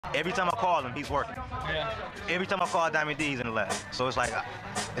Every time I call him, he's working. Yeah. Every time I call Diamond D, he's in the lab. So it's like,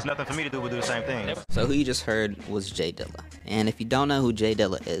 it's nothing for me to do but do the same thing. So who you just heard was Jay Dilla. And if you don't know who Jay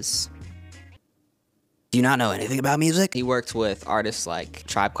Dilla is, do you not know anything about music? He worked with artists like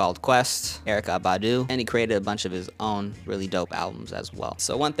Tribe Called Quest, Erykah Badu, and he created a bunch of his own really dope albums as well.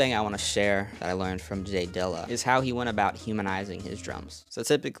 So one thing I want to share that I learned from Jay Dilla is how he went about humanizing his drums. So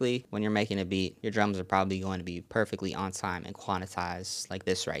typically, when you're making a beat, your drums are probably going to be perfectly on time and quantized like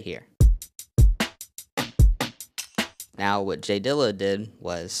this right here. Now, what Jay Dilla did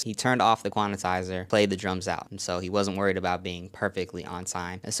was he turned off the quantizer, played the drums out, and so he wasn't worried about being perfectly on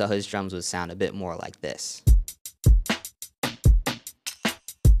time, and so his drums would sound a bit more like this.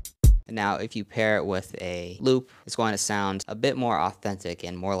 Now, if you pair it with a loop, it's going to sound a bit more authentic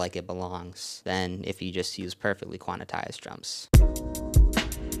and more like it belongs than if you just use perfectly quantized drums.